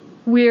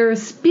We're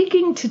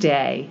speaking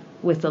today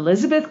with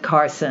Elizabeth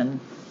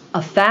Carson,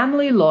 a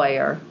family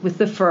lawyer with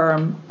the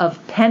firm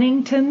of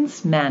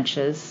Penningtons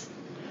Manches,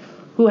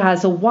 who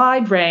has a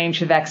wide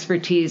range of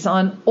expertise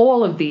on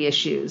all of the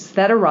issues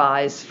that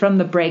arise from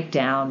the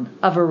breakdown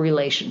of a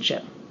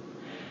relationship.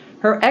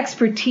 Her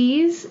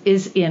expertise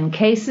is in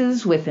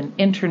cases with an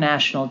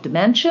international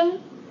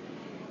dimension,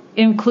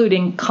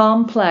 including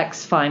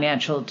complex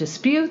financial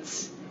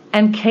disputes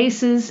and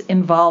cases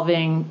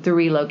involving the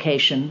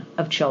relocation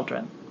of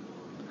children.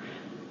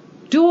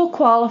 Dual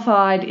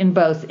qualified in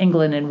both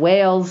England and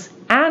Wales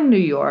and New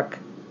York,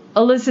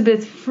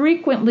 Elizabeth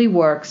frequently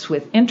works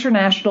with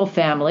international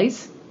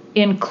families,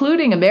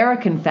 including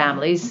American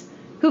families,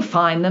 who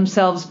find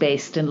themselves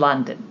based in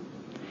London.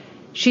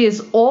 She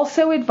has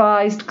also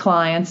advised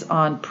clients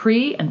on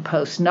pre- and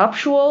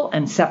post-nuptial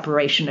and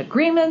separation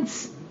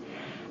agreements,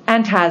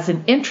 and has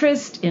an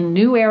interest in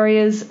new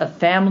areas of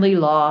family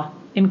law,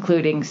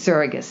 including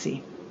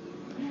surrogacy.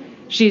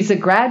 She's a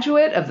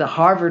graduate of the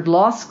Harvard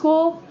Law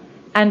School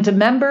and a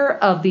member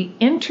of the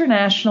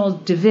International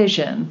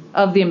Division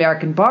of the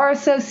American Bar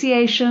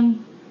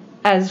Association,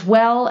 as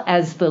well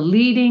as the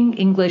leading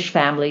English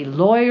family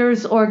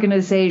lawyers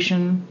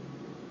organization,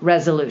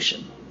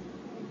 Resolution.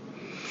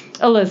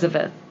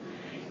 Elizabeth,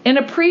 in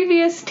a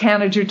previous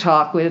Tanager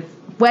Talk with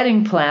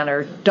wedding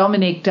planner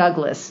Dominique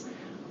Douglas,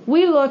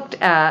 we looked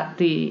at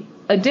the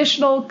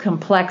additional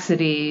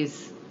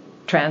complexities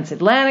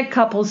transatlantic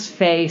couples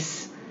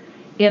face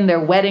in their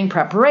wedding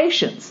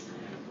preparations.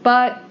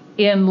 But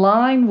in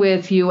line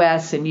with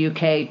US and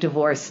UK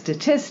divorce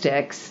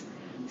statistics,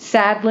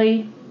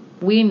 sadly,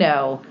 we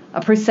know a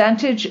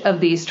percentage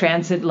of these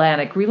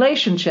transatlantic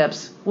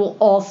relationships will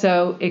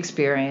also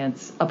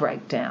experience a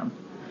breakdown.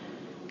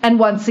 And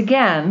once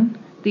again,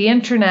 the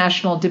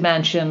international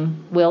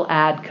dimension will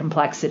add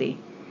complexity.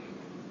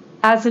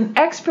 As an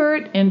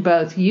expert in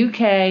both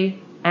UK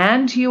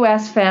and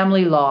US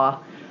family law,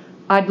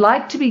 I'd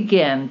like to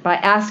begin by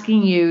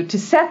asking you to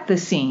set the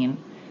scene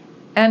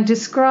and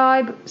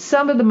describe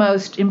some of the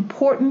most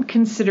important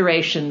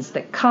considerations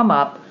that come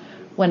up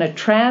when a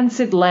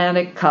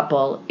transatlantic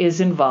couple is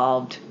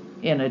involved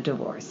in a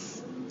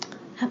divorce.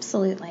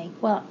 Absolutely.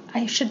 Well,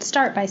 I should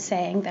start by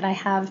saying that I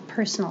have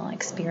personal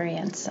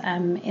experience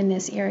in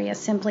this area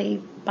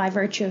simply by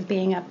virtue of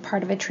being a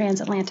part of a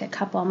transatlantic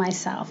couple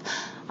myself.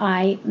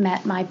 I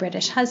met my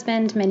British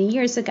husband many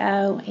years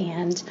ago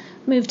and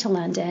moved to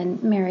London,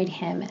 married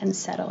him, and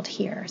settled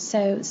here.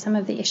 So some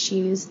of the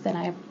issues that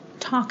I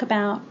talk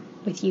about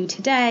with you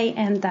today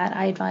and that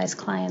I advise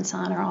clients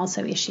on are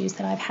also issues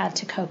that I've had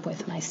to cope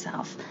with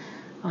myself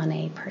on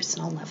a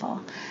personal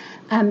level.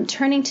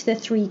 Turning to the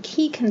three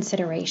key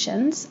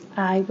considerations,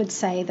 I would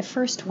say the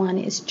first one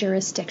is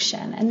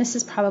jurisdiction, and this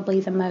is probably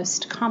the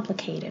most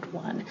complicated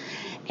one.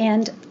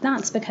 And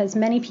that's because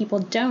many people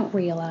don't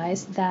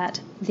realize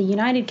that the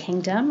United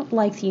Kingdom,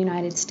 like the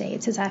United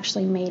States, is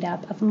actually made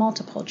up of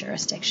multiple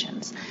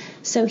jurisdictions.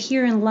 So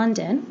here in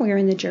London, we're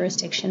in the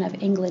jurisdiction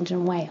of England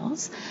and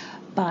Wales,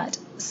 but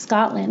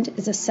Scotland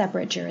is a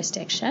separate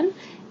jurisdiction,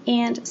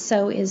 and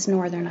so is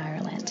Northern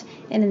Ireland.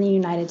 And in the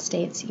United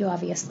States, you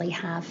obviously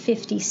have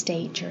 50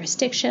 state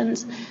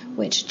jurisdictions,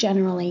 which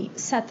generally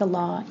set the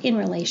law in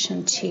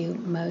relation to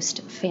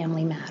most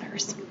family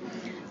matters.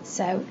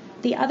 So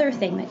the other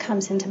thing that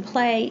comes into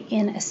play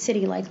in a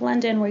city like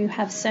London, where you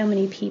have so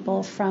many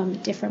people from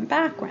different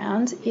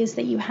backgrounds, is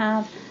that you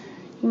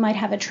might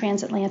have a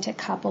transatlantic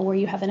couple where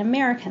you have an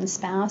American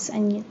spouse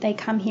and they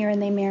come here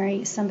and they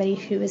marry somebody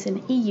who is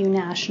an EU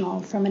national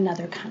from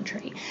another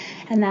country.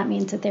 And that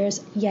means that there's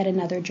yet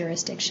another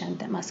jurisdiction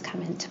that must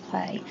come into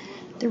play.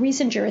 The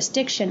reason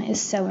jurisdiction is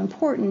so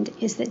important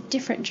is that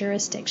different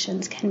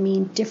jurisdictions can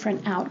mean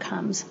different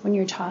outcomes when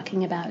you're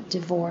talking about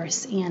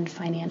divorce and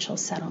financial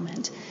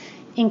settlement.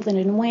 England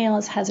and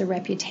Wales has a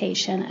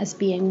reputation as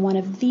being one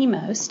of the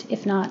most,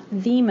 if not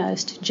the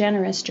most,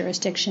 generous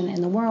jurisdiction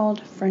in the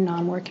world for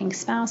non-working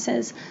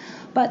spouses,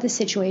 but the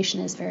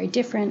situation is very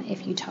different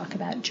if you talk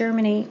about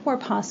Germany or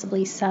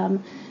possibly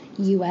some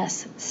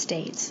U.S.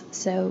 states.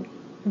 So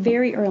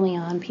very early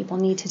on, people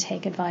need to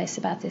take advice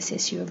about this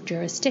issue of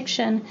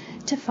jurisdiction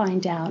to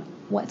find out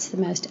what's the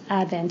most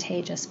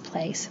advantageous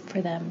place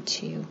for them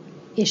to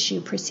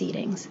issue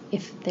proceedings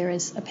if there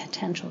is a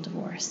potential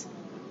divorce.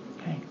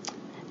 Okay.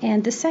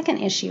 And the second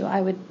issue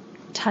I would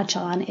touch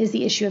on is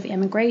the issue of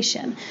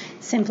immigration,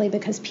 simply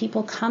because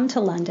people come to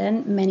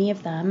London, many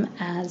of them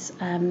as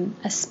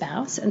a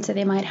spouse, and so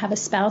they might have a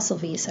spousal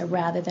visa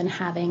rather than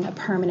having a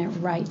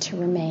permanent right to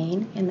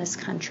remain in this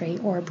country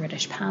or a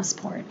British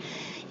passport.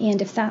 And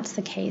if that's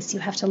the case, you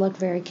have to look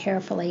very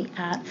carefully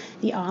at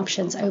the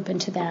options open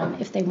to them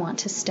if they want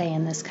to stay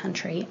in this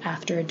country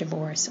after a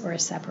divorce or a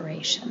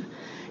separation.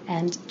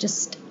 And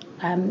just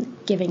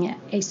giving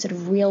a sort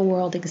of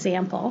real-world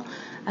example,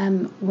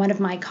 one of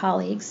my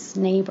colleagues'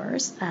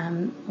 neighbors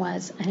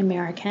was an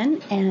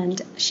American,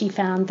 and she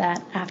found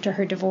that after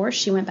her divorce,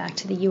 she went back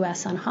to the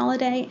U.S. on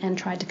holiday and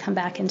tried to come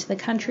back into the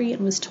country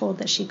and was told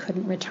that she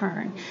couldn't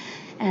return.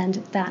 And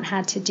that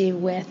had to do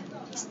with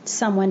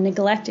someone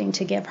neglecting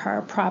to give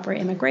her proper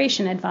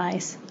immigration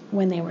advice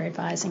when they were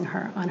advising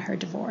her on her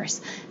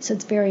divorce. So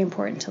it's very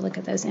important to look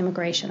at those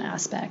immigration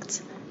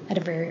aspects at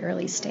a very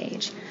early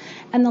stage.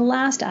 And the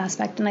last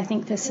aspect, and I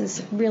think this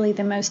is really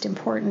the most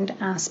important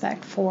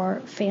aspect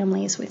for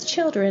families with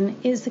children,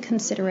 is the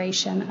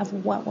consideration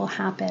of what will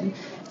happen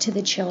to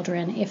the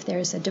children if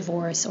there's a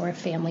divorce or a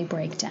family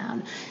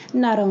breakdown.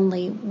 Not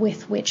only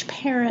with which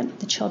parent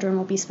the children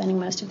will be spending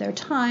most of their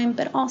time,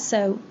 but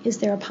also is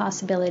there a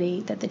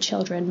possibility that the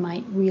children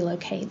might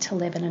relocate to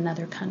live in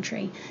another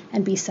country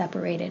and be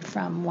separated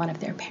from one of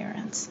their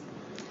parents.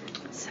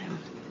 So.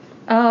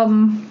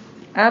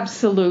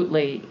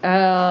 Absolutely.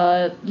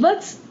 I'd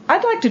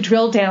like to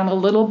drill down a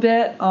little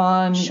bit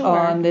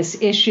on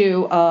this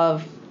issue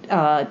of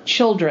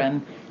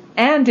children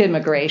and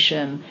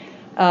immigration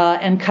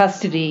and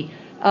custody.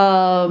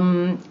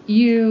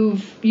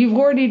 You've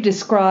already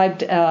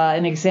described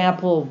an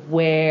example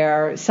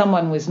where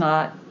someone was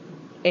not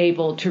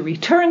able to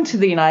return to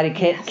the United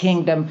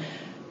Kingdom.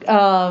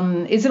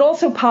 Is it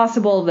also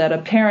possible that a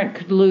parent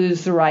could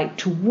lose the right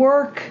to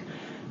work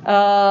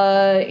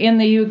in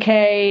the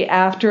UK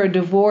after a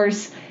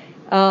divorce?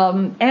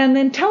 And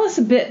then tell us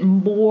a bit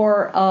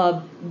more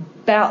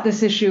about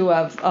this issue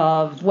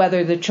of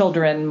whether the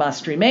children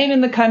must remain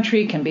in the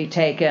country, can be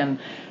taken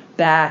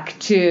back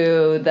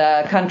to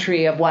the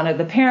country of one of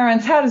the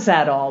parents. How does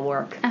that all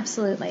work?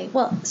 Absolutely.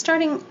 Well,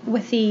 starting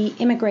with the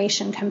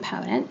immigration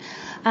component,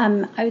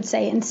 I would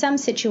say in some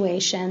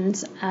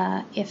situations,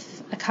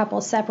 if a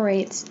couple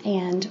separates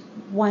and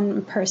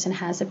one person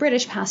has a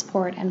British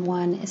passport and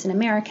one is an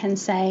American,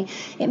 say,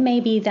 it may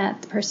be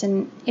that the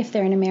person, if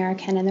they're an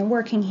American and they're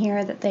working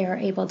here, that they are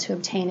able to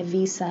obtain a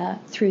visa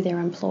through their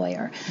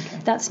employer. Okay.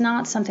 That's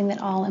not something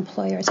that all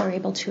employers are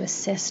able to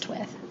assist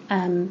with,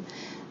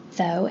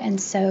 though,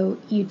 and so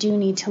you do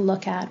need to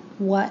look at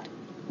what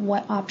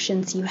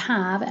options you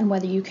have and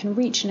whether you can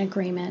reach an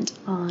agreement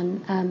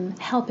on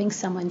helping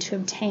someone to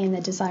obtain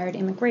the desired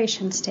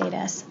immigration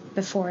status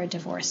before a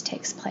divorce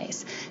takes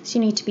place. So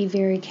you need to be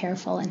very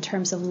careful in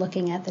terms of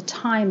looking at the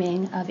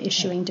timing of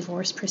issuing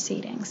divorce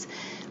proceedings.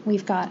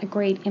 We've got a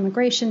great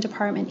immigration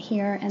department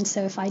here, and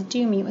so if I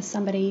do meet with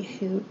somebody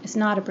who is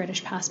not a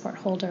British passport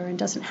holder and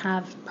doesn't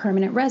have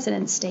permanent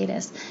residence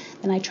status,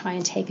 then I try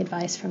and take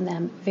advice from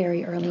them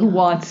very early on. Who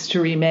wants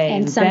to remain.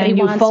 And somebody then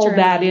you wants fold to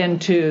that remain.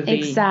 Into the...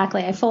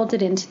 Exactly. I fold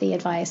it into the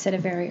advice at a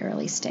very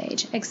early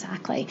stage.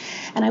 Exactly.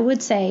 And I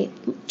would say,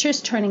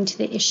 just turning to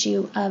the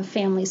issue of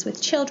families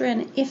with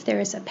children, if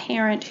there is a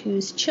parent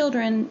whose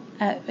children,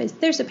 if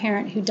there's a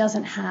parent who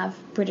doesn't have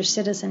British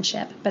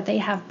citizenship, but they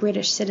have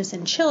British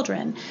citizen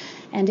children,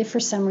 and if for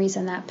some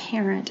reason that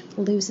parent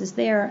loses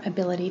their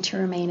ability to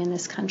remain in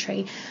this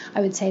country,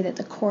 I would say that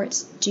the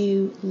courts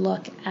do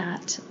look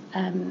at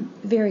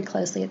very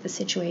closely at the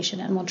situation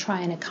and will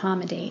try and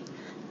accommodate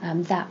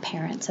that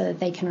parent so that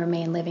they can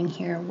remain living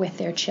here with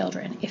their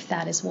children if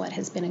that is what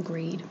has been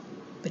agreed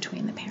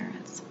between the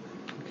parents.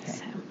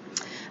 Okay.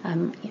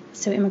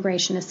 So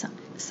immigration is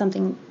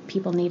something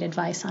people need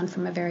advice on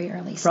from a very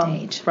early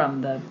stage.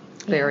 From the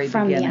very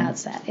from beginning. The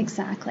outset,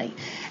 exactly.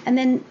 And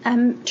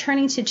then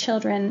turning to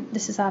children,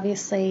 this is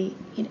obviously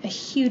a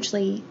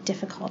hugely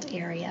difficult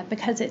area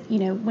because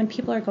when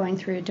people are going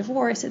through a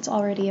divorce, it's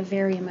already a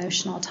very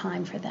emotional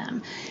time for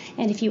them.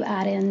 And if you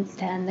add in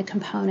then the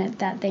component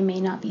that they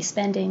may not be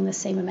spending the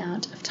same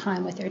amount of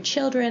time with their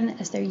children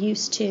as they're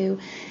used to,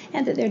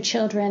 and that their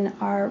children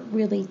are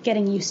really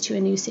getting used to a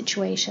new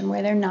situation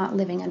where they're not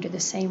living under the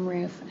same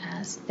roof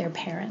as their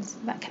parents,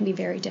 that can be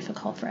very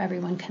difficult for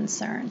everyone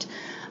concerned.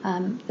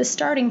 The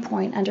starting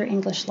point under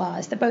English law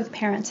is that both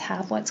parents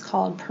have what's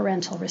called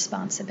parental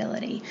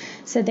responsibility.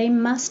 So they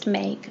must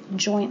make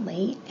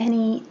jointly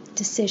any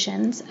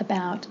decisions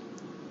about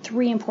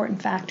three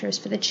important factors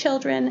for the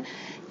children.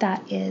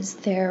 That is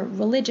their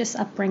religious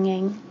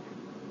upbringing,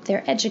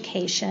 their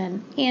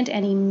education, and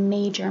any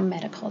major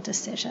medical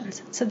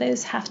decisions. So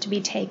those have to be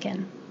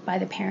taken by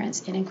the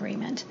parents in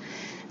agreement.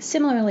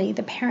 Similarly,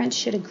 the parents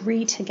should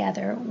agree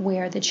together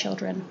where the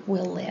children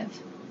will live.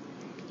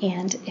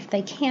 And if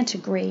they can't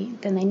agree,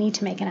 then they need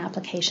to make an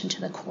application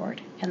to the court,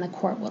 and the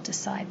court will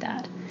decide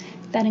that.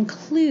 That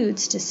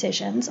includes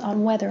decisions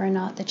on whether or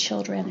not the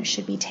children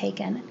should be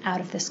taken out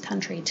of this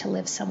country to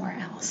live somewhere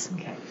else.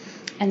 Okay.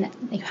 And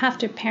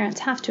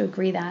parents have to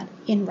agree that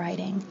in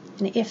writing,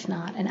 and if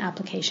not, an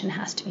application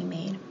has to be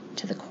made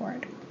to the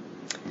court.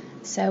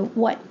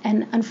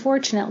 And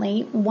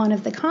unfortunately, one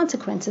of the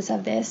consequences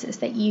of this is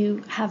that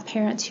you have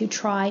parents who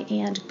try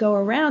and go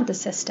around the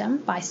system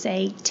by,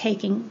 say,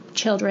 taking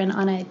children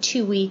on a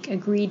 2-week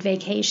agreed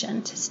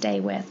vacation to stay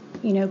with,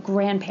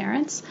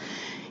 grandparents.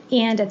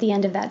 And at the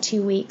end of that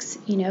 2 weeks,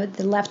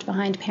 the left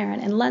behind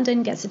parent in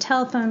London gets a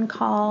telephone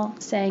call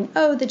saying,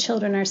 oh, the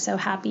children are so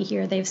happy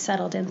here, they've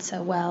settled in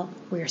so well,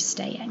 we're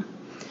staying.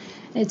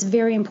 It's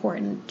very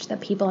important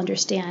that people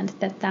understand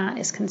that that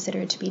is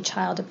considered to be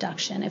child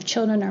abduction. If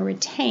children are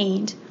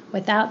retained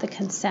without the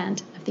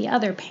consent of the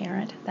other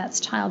parent, that's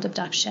child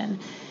abduction,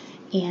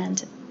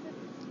 and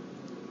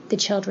the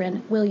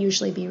children will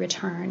usually be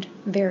returned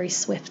very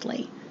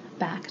swiftly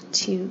back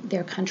to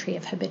their country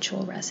of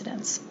habitual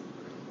residence.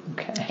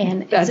 Okay.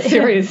 And that's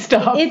serious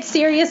stuff. It's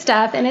serious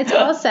stuff. And it's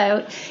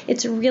also,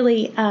 it's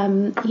really,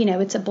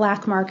 it's a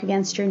black mark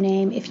against your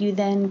name if you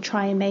then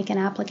try and make an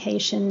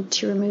application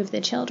to remove the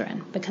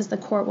children, because the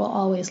court will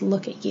always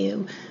look at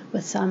you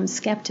with some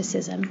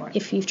skepticism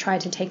if you've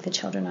tried to take the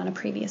children on a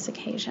previous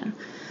occasion.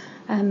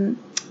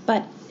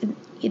 But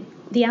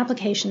the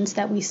applications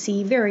that we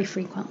see very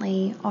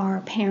frequently are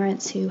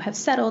parents who have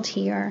settled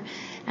here,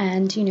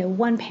 and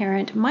one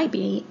parent might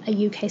be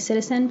a UK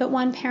citizen, but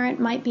one parent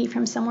might be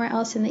from somewhere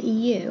else in the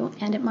EU,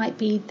 and it might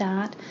be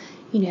that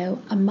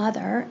a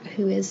mother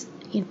who has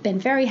been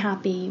very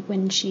happy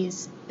when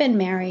she's been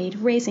married,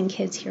 raising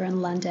kids here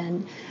in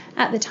London,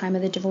 at the time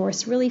of the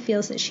divorce really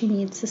feels that she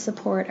needs the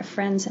support of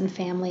friends and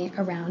family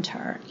around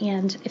her.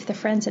 And if the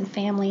friends and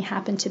family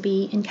happen to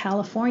be in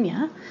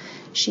California,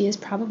 she is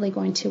probably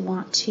going to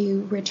want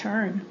to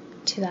return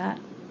to that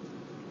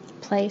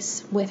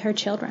place with her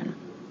children.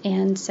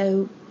 And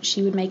so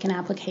she would make an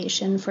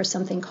application for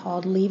something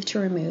called leave to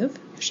remove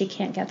if she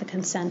can't get the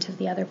consent of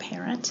the other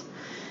parent.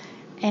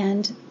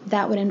 And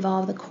that would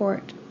involve the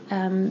court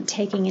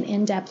taking an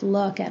in-depth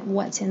look at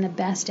what's in the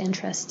best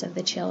interest of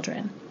the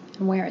children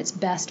and where it's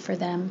best for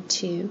them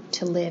to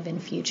live in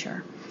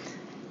future.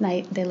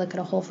 And they look at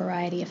a whole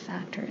variety of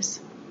factors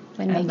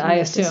when making And I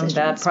those assume decisions.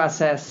 that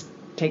process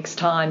takes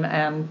time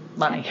and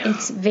money.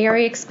 It's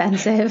very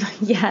expensive,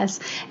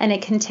 yes, and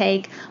it can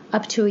take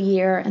up to a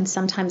year and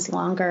sometimes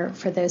longer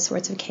for those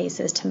sorts of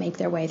cases to make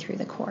their way through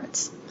the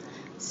courts.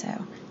 So,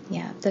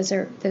 yeah, those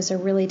are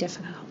really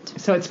difficult.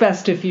 So it's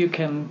best if you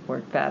can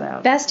work that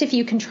out. Best if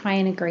you can try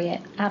and agree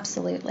it,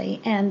 absolutely.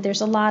 And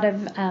there's a lot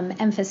of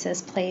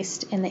emphasis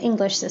placed in the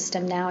English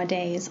system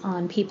nowadays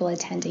on people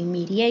attending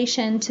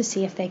mediation to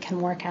see if they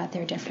can work out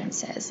their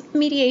differences.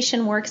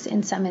 Mediation works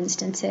in some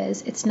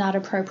instances. It's not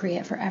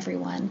appropriate for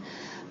everyone.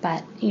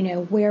 But,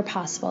 where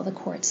possible, the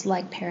courts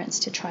like parents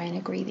to try and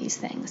agree these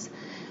things.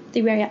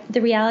 The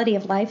reality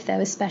of life, though,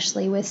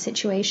 especially with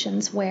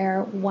situations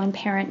where one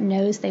parent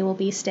knows they will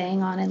be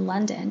staying on in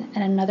London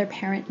and another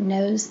parent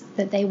knows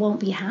that they won't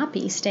be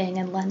happy staying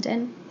in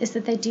London, is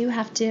that they do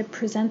have to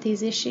present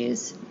these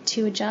issues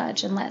to a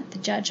judge and let the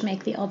judge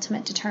make the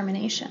ultimate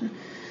determination,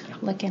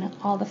 looking at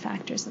all the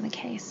factors in the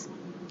case.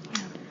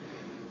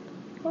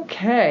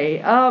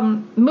 Okay,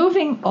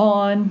 moving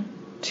on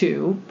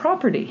to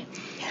property.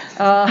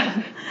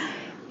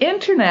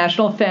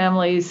 International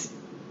families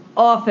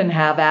often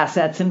have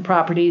assets and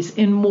properties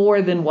in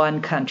more than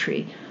one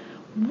country.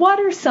 What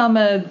are some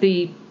of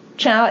the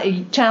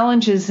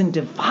challenges in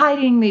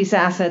dividing these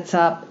assets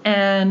up,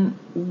 and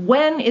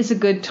when is a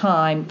good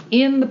time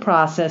in the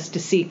process to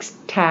seek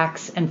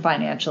tax and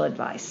financial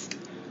advice?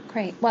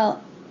 Great. Well,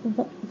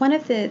 one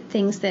of the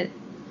things that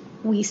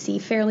we see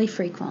fairly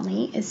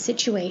frequently is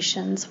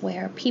situations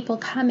where people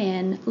come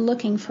in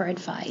looking for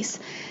advice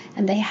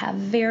and they have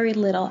very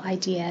little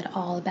idea at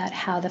all about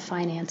how the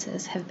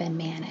finances have been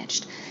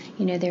managed.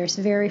 There's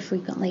very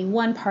frequently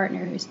one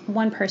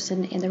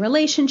person in the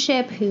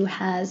relationship who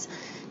has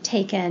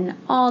taken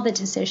all the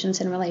decisions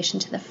in relation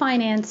to the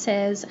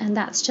finances, and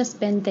that's just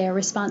been their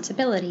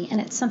responsibility. And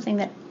it's something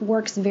that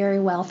works very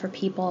well for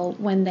people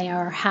when they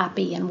are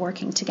happy and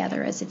working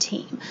together as a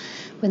team.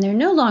 When they're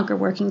no longer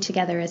working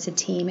together as a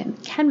team,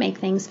 it can make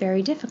things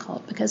very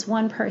difficult because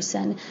one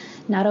person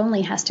not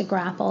only has to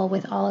grapple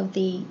with all of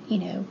the,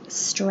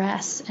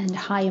 stress and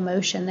high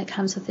emotion that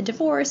comes with the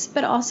divorce,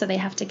 but also they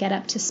have to get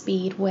up to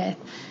speed with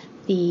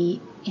the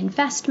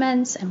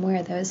investments and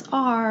where those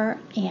are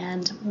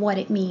and what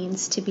it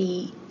means to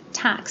be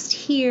taxed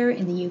here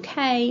in the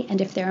UK,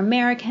 and if they're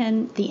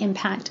American, the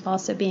impact of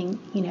also being,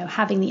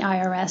 having the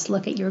IRS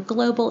look at your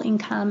global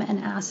income and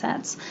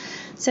assets.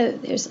 So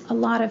there's a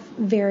lot of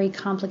very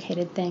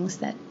complicated things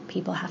that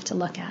people have to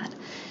look at.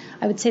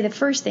 I would say the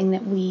first thing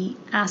that we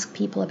ask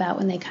people about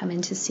when they come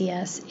in to see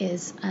us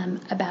is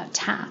about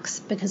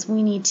tax, because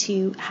we need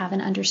to have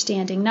an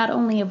understanding not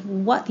only of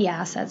what the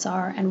assets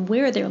are and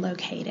where they're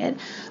located,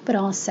 but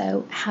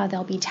also how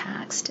they'll be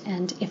taxed.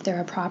 And if there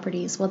are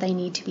properties, will they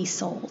need to be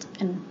sold?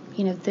 And,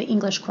 the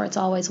English courts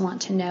always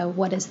want to know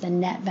what is the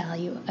net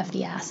value of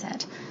the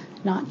asset,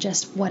 not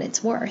just what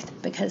it's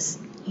worth, because,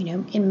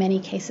 in many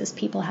cases,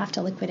 people have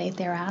to liquidate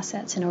their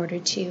assets in order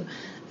to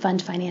fund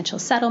financial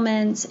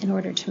settlements, in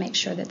order to make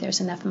sure that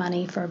there's enough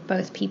money for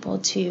both people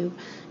to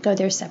go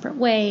their separate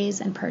ways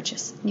and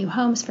purchase new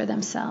homes for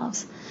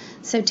themselves.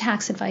 So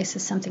tax advice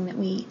is something that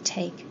we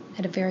take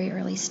at a very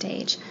early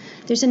stage.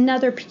 There's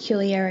another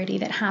peculiarity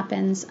that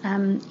happens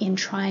in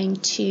trying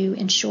to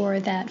ensure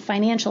that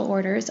financial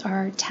orders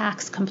are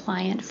tax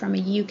compliant from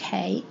a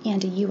UK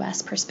and a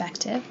US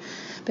perspective,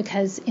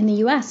 because in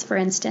the US, for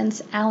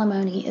instance,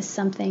 alimony is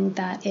something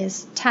that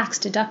is tax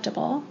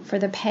deductible for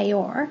the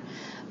payor,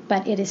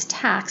 but it is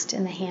taxed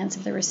in the hands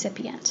of the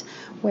recipient,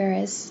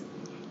 whereas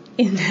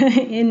in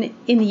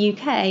the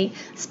UK,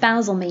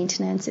 spousal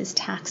maintenance is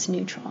tax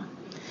neutral.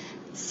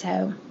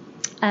 So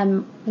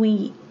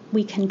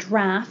we can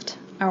draft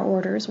our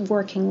orders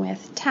working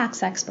with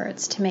tax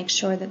experts to make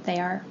sure that they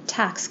are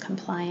tax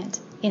compliant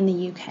in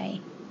the UK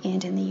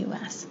and in the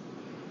US.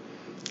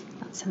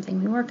 That's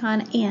something we work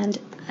on. And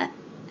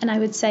And I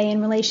would say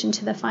in relation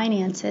to the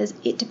finances,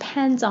 it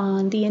depends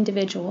on the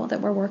individual that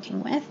we're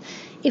working with.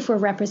 If we're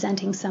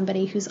representing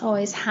somebody who's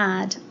always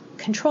had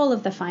control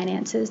of the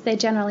finances, they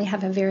generally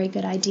have a very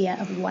good idea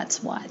of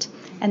what's what,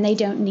 and they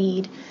don't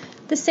need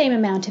the same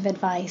amount of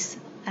advice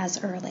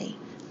as early.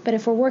 But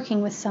if we're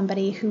working with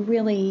somebody who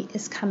really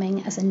is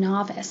coming as a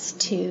novice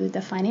to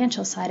the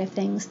financial side of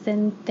things,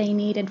 then they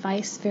need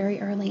advice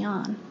very early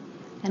on.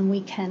 And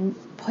we can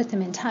put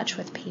them in touch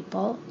with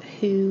people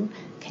who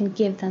can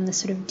give them the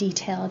sort of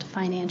detailed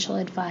financial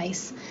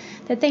advice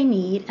that they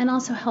need, and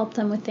also help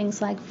them with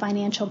things like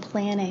financial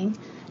planning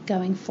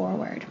going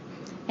forward.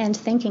 And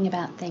thinking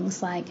about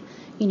things like,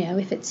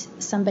 if it's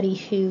somebody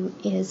who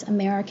is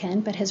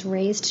American but has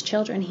raised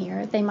children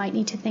here, they might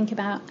need to think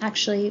about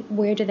actually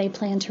where do they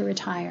plan to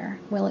retire?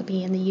 Will it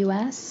be in the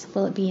U.S.?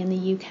 Will it be in the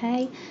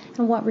U.K.?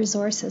 And what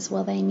resources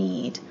will they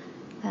need?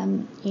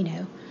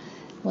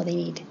 Will they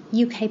need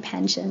U.K.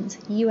 pensions,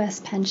 U.S.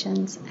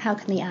 pensions? How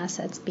can the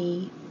assets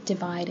be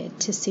divided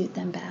to suit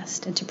them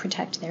best and to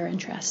protect their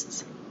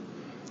interests?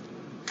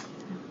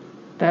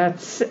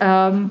 That's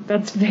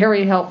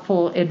very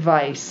helpful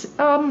advice.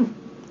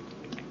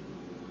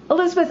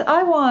 Elizabeth,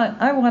 I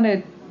want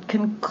to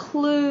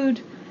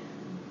conclude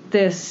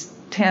this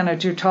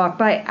Tanager Talk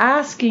by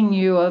asking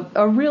you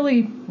a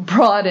really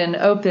broad and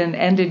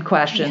open-ended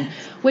question,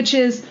 which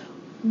is,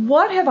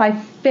 what have I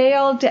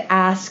failed to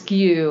ask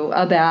you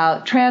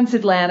about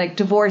transatlantic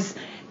divorce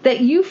that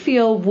you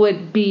feel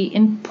would be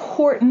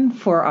important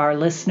for our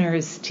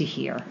listeners to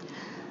hear?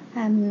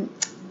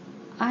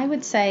 I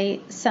would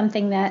say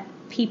something that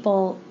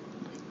people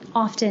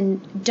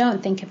often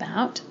don't think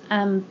about,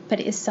 but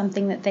is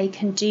something that they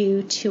can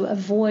do to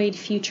avoid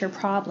future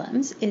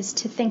problems, is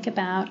to think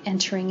about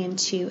entering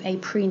into a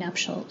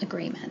prenuptial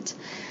agreement.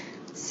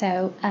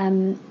 So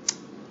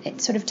it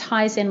sort of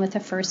ties in with the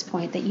first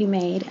point that you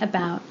made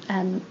about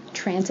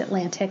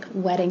transatlantic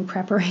wedding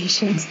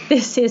preparations.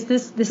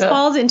 This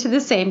falls into the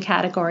same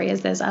category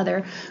as those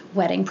other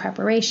wedding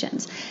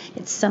preparations.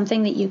 It's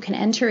something that you can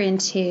enter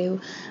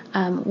into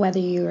whether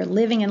you're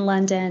living in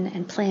London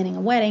and planning a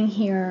wedding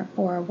here,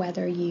 or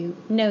whether you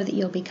know that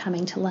you'll be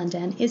coming to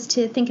London, is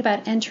to think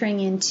about entering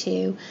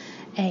into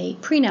a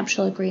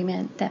prenuptial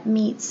agreement that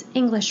meets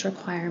English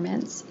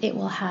requirements. It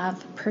will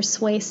have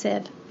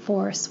persuasive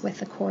force with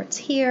the courts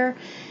here,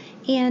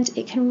 and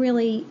it can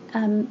really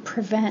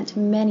prevent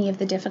many of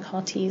the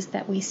difficulties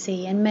that we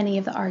see and many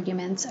of the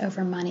arguments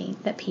over money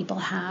that people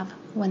have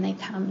when they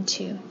come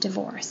to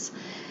divorce.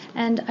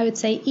 And I would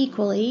say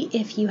equally,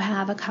 if you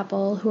have a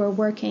couple who are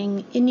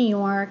working in New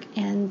York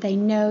and they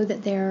know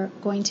that they're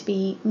going to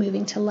be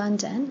moving to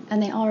London,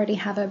 and they already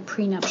have a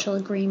prenuptial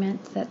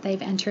agreement that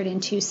they've entered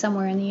into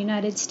somewhere in the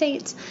United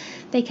States,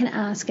 they can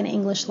ask an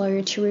English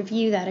lawyer to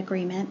review that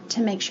agreement to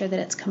make sure that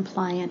it's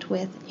compliant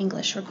with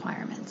English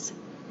requirements.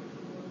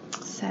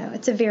 So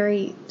it's a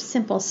very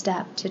simple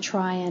step to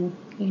try and,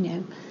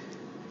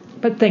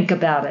 But think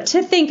about it.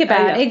 To think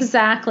about it,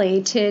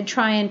 exactly, to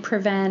try and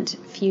prevent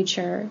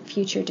future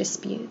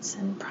disputes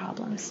and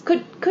problems.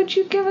 Could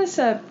you give us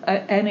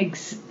an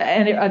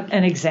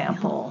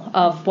example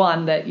of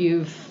one that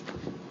you've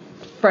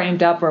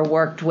framed up or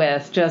worked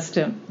with, just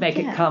to make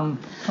it come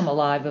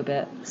alive a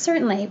bit?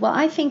 Certainly. Well,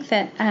 I think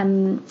that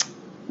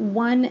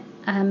one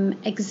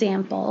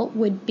example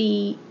would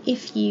be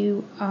if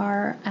you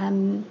are.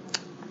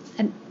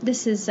 And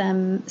this is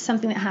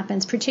something that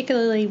happens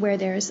particularly where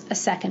there's a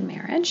second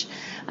marriage,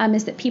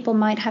 is that people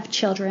might have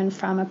children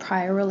from a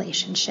prior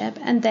relationship,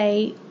 and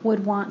they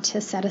would want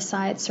to set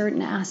aside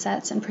certain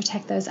assets and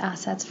protect those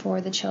assets for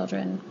the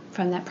children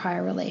from that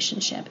prior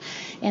relationship.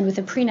 And with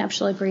a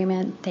prenuptial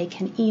agreement, they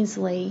can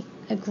easily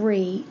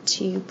agree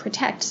to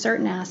protect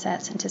certain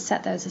assets and to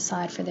set those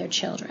aside for their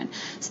children.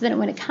 So that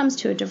when it comes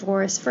to a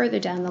divorce further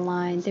down the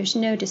line, there's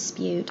no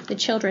dispute. The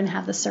children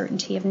have the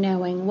certainty of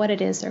knowing what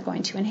it is they're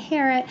going to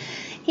inherit,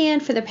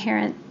 and for the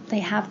parent, they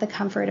have the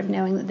comfort of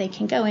knowing that they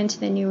can go into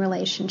the new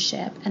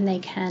relationship and they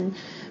can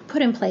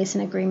put in place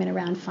an agreement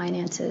around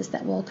finances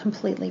that will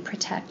completely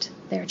protect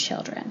their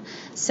children.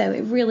 So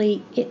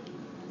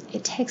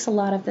it takes a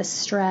lot of the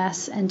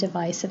stress and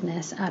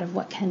divisiveness out of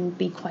what can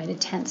be quite a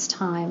tense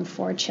time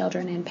for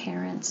children and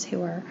parents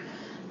who are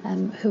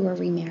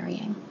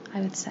remarrying,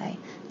 I would say.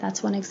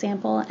 That's one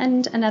example.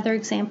 And another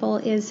example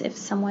is if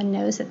someone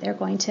knows that they're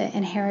going to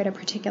inherit a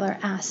particular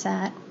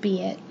asset,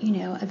 be it,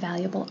 a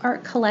valuable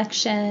art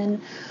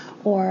collection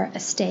or a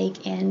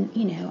stake in,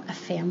 a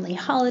family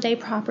holiday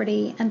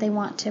property, and they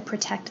want to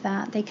protect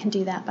that, they can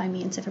do that by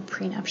means of a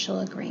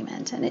prenuptial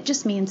agreement. And it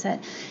just means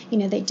that,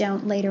 they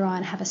don't later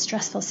on have a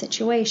stressful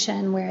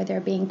situation where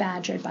they're being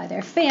badgered by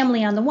their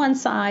family on the one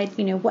side,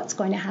 what's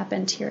going to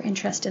happen to your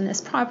interest in this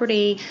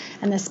property,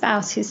 and the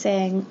spouse who's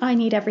saying, I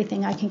need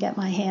everything I can get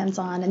my hands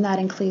on, and that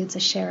includes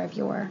a share of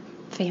your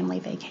family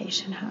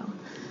vacation home.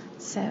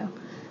 So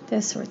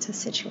those sorts of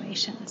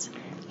situations.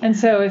 And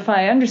so if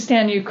I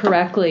understand you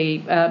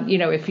correctly,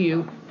 if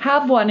you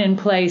have one in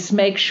place,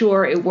 make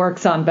sure it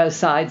works on both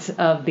sides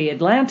of the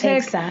Atlantic.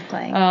 Exactly.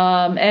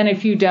 And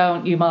if you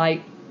don't, you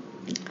might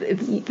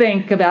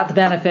think about the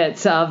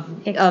benefits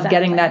of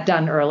getting that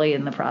done early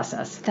in the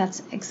process.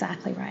 That's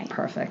exactly right.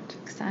 Perfect.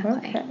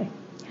 Exactly. Okay.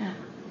 Yeah.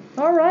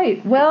 All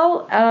right.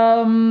 Well,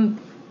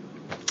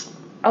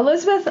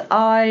 Elizabeth,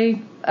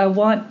 I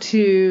want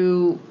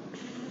to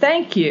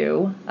thank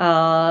you.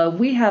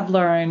 We have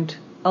learned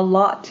a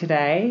lot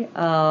today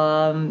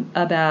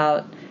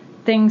about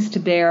things to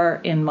bear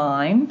in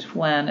mind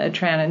when a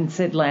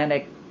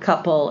transatlantic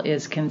couple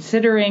is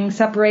considering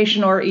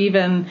separation, or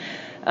even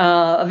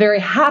a very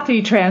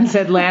happy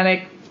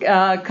transatlantic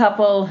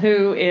couple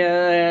who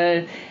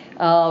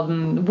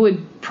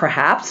would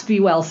perhaps be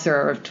well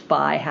served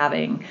by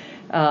having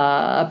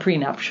a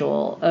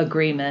prenuptial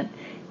agreement.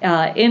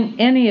 In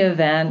any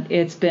event,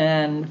 it's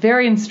been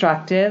very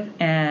instructive,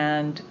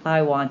 and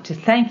I want to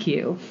thank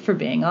you for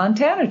being on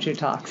Tanager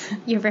Talks.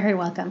 You're very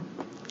welcome.